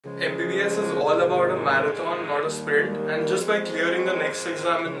MBBS is all about a marathon, not a sprint, and just by clearing the next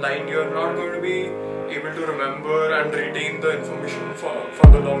exam in line, you're not going to be able to remember and retain the information for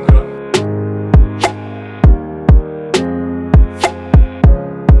the long run.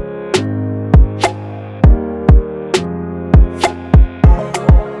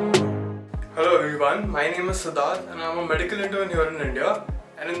 Hello everyone, my name is Siddharth and I'm a medical intern here in India.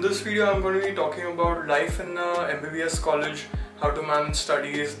 And in this video I'm going to be talking about life in MBBS college, how to manage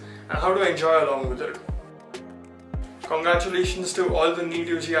studies and how to enjoy along with it. Congratulations to all the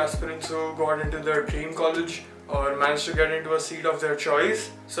NEET-UG aspirants who got into their dream college or managed to get into a seat of their choice.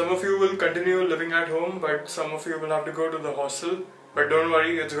 Some of you will continue living at home, but some of you will have to go to the hostel. But don't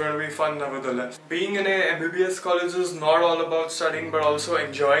worry, it's going to be fun nevertheless. Being in a MBBS college is not all about studying but also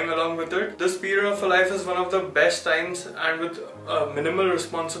enjoying along with it. This period of life is one of the best times and with minimal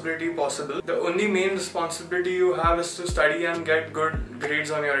responsibility possible. The only main responsibility you have is to study and get good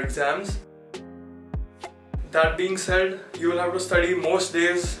grades on your exams. That being said, you will have to study most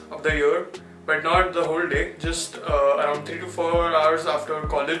days of the year, but not the whole day, just around 3 to 4 hours after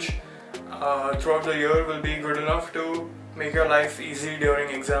college throughout the year will be good enough to make your life easy during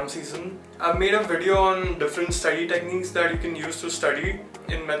exam season. I've made a video on different study techniques that you can use to study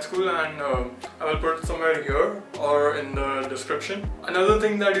in med school, and I will put it somewhere here or in the description. Another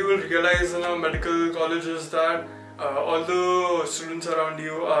thing that you will realize in a medical college is that all the students around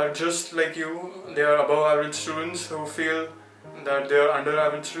you are just like you. They are above average students who feel that they are under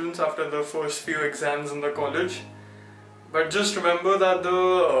average students after the first few exams in the college. But just remember that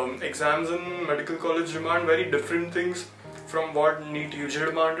the exams in medical college demand very different things from what NEET-UG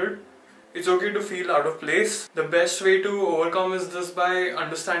demanded. It's okay to feel out of place. The best way to overcome is this by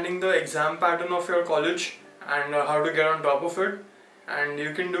understanding the exam pattern of your college and how to get on top of it. And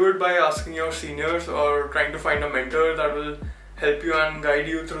you can do it by asking your seniors or trying to find a mentor that will help you and guide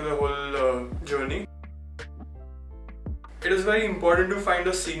you through the whole journey. It is very important to find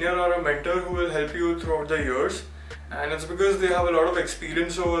a senior or a mentor who will help you throughout the years. And it's because they have a lot of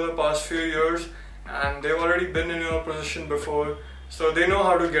experience over the past few years and they've already been in your position before, so they know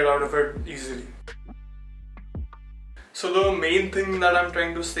how to get out of it easily. So the main thing that I'm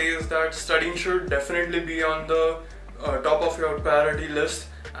trying to say is that studying should definitely be on the top of your priority list,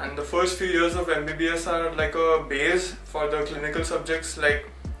 and the first few years of MBBS are like a base for the clinical subjects like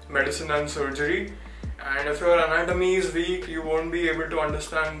medicine and surgery. And if your anatomy is weak, you won't be able to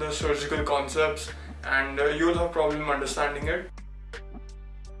understand the surgical concepts and you'll have problem understanding it.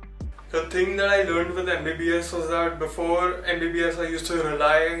 The thing that I learned with MBBS was that before MBBS I used to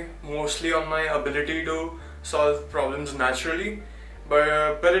rely mostly on my ability to solve problems naturally,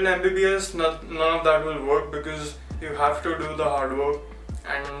 but in MBBS none of that will work because you have to do the hard work,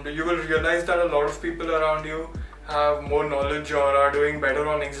 and you will realize that a lot of people around you have more knowledge or are doing better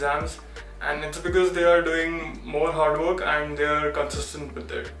on exams, and it's because they are doing more hard work and they are consistent with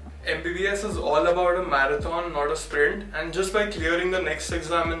it. MBBS is all about a marathon, not a sprint, and just by clearing the next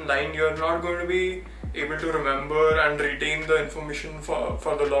exam in line, you're not going to be able to remember and retain the information for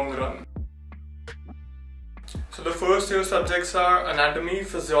the long run. So the first year subjects are anatomy,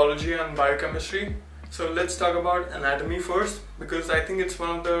 physiology and biochemistry. So let's talk about anatomy first, because I think it's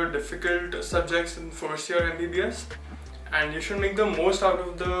one of the difficult subjects in first year MBBS, and you should make the most out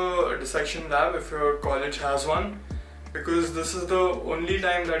of the dissection lab if your college has one, because this is the only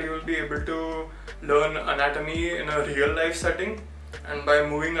time that you will be able to learn anatomy in a real life setting, and by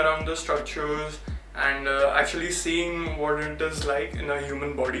moving around the structures and actually seeing what it is like in a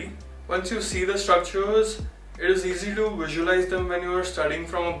human body. Once you see the structures, it is easy to visualize them when you are studying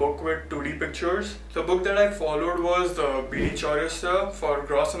from a book with 2D pictures. The book that I followed was the B.D. Chaurya for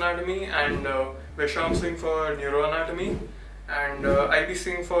gross anatomy and Vishram Singh for neuroanatomy, and IB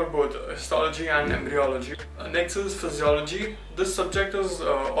Singh for both histology and embryology. Next is physiology. This subject is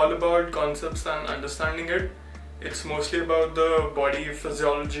all about concepts and understanding it. It's mostly about the body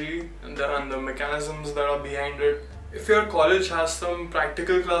physiology and the mechanisms that are behind it. If your college has some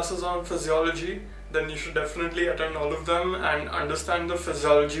practical classes on physiology, then you should definitely attend all of them and understand the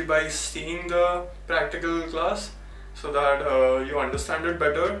physiology by seeing the practical class so that you understand it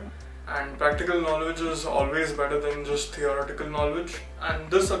better. And practical knowledge is always better than just theoretical knowledge. And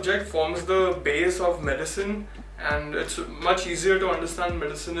this subject forms the base of medicine, and it's much easier to understand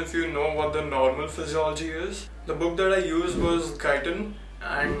medicine if you know what the normal physiology is. The book that I used was Guyton,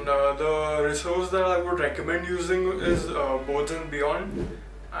 and the resource that I would recommend using is Boards and Beyond,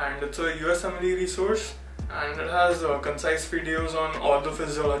 and it's a USMLE resource, and it has concise videos on all the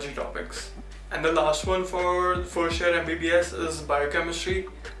physiology topics. And the last one for first year MBBS is biochemistry,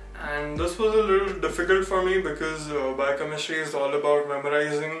 And this was a little difficult for me because biochemistry is all about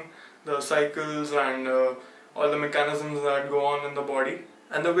memorizing the cycles and all the mechanisms that go on in the body.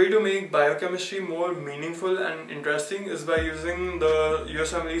 And the way to make biochemistry more meaningful and interesting is by using the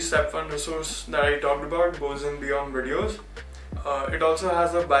USMLE Step 1 resource that I talked about, Goes and Beyond videos. It also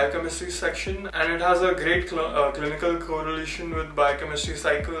has a biochemistry section, and it has a great clinical correlation with biochemistry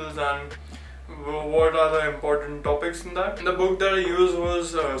cycles and what are the important topics in that. And the book that I used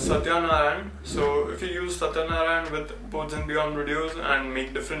was Satyanaran. So if you use Satyanaran with Goes and Beyond videos and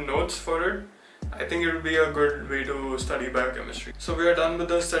make different notes for it, I think it would be a good way to study biochemistry. So we are done with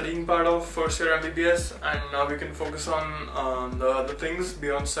the studying part of first year MBBS, and now we can focus on the other things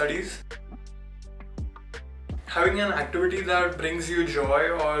beyond studies. Having an activity that brings you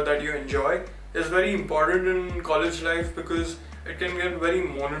joy or that you enjoy is very important in college life, because it can get very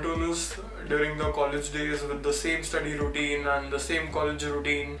monotonous during the college days with the same study routine and the same college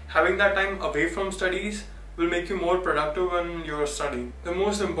routine. Having that time away from studies will make you more productive when you're studying. The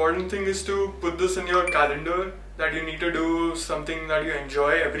most important thing is to put this in your calendar that you need to do something that you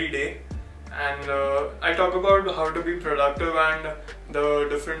enjoy every day. And I talk about how to be productive and the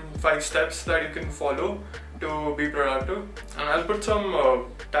different 5 steps that you can follow to be productive. And I'll put some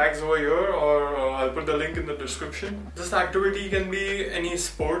tags over here, or I'll put the link in the description. This activity can be any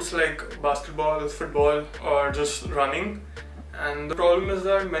sports like basketball, football, or just running. And the problem is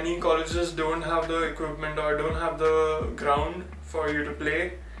that many colleges don't have the equipment or don't have the ground for you to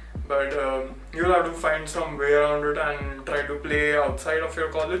play, but you'll have to find some way around it and try to play outside of your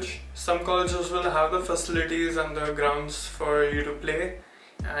college. Some colleges will have the facilities and the grounds for you to play,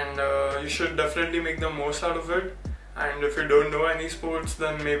 and you should definitely make the most out of it. And if you don't know any sports,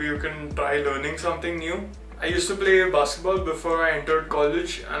 then maybe you can try learning something new. I used to play basketball before I entered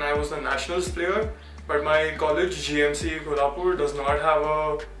college, and I was a nationals player. But my college, GMC Kolhapur, does not have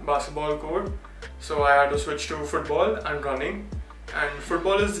a basketball court, so I had to switch to football and running. And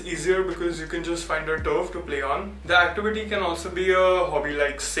football is easier because you can just find a turf to play on. The activity can also be a hobby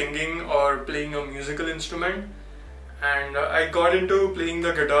like singing or playing a musical instrument. And I got into playing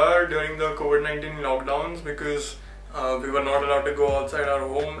the guitar during the COVID-19 lockdowns because we were not allowed to go outside our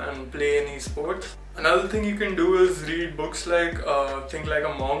home and play any sports. Another thing you can do is read books like Think Like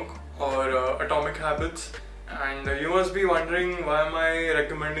a Monk or Atomic Habits. And you must be wondering, why am I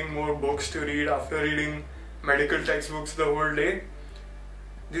recommending more books to read after reading medical textbooks the whole day?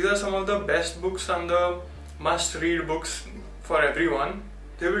 These are some of the best books and the must-read books for everyone.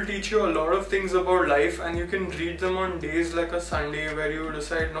 They will teach you a lot of things about life, and you can read them on days like a Sunday where you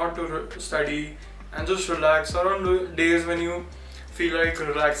decide not to study and just relax, or on days when you feel like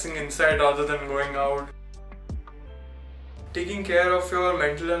relaxing inside rather than going out. Taking care of your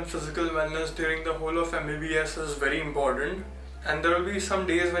mental and physical wellness during the whole of MBBS is very important, and there will be some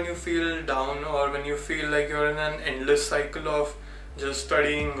days when you feel down or when you feel like you're in an endless cycle of just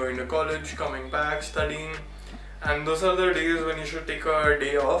studying, going to college, coming back, studying, and those are the days when you should take a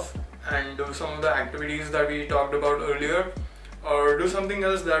day off and do some of the activities that we talked about earlier, or do something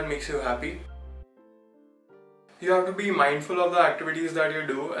else that makes you happy. You have to be mindful of the activities that you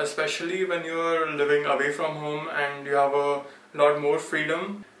do, especially when you're living away from home and you have a lot more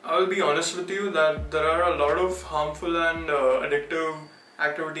freedom. I will be honest with you that there are a lot of harmful and addictive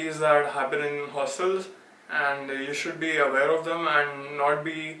activities that happen in hostels, and you should be aware of them and not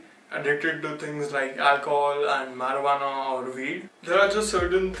be addicted to things like alcohol and marijuana or weed. There are just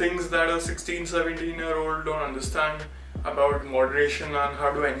certain things that a 16-17-year-old don't understand about moderation and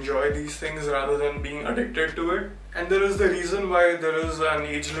how to enjoy these things rather than being addicted to it. And there is the reason why there is an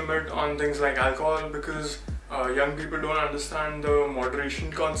age limit on things like alcohol, because young people don't understand the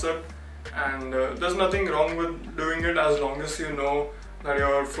moderation concept, and there's nothing wrong with doing it as long as you know that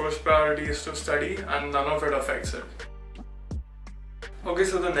your first priority is to study and none of it affects it. Okay,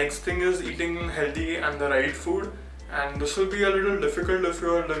 so the next thing is eating healthy and the right food. And this will be a little difficult if you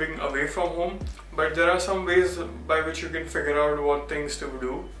are living away from home, but there are some ways by which you can figure out what things to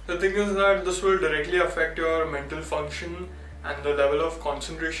do. The thing is that this will directly affect your mental function and the level of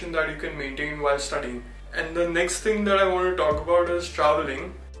concentration that you can maintain while studying. And the next thing that I want to talk about is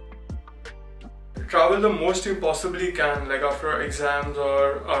traveling. Travel the most you possibly can, like after exams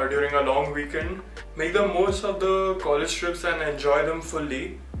or during a long weekend. Make the most of the college trips and enjoy them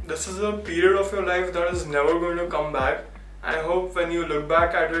fully. This is a period of your life that is never going to come back. I hope when you look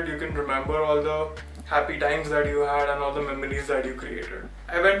back at it, you can remember all the happy times that you had and all the memories that you created.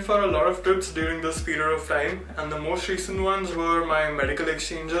 I went for a lot of trips during this period of time, and the most recent ones were my medical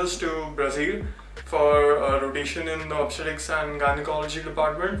exchanges to Brazil for a rotation in the obstetrics and gynecology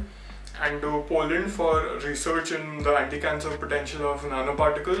department. and to Poland for research in the anti-cancer potential of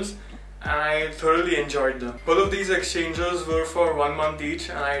nanoparticles, and I thoroughly enjoyed them. Both of these exchanges were for 1 month each,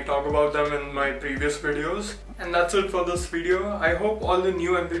 and I talk about them in my previous videos. And that's it for this video. I hope all the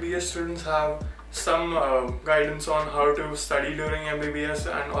new MBBS students have some guidance on how to study during MBBS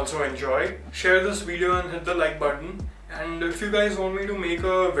and also enjoy. Share this video and hit the like button. And if you guys want me to make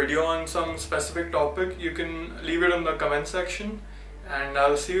a video on some specific topic, you can leave it in the comment section. And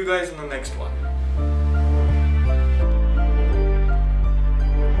I'll see you guys in the next one.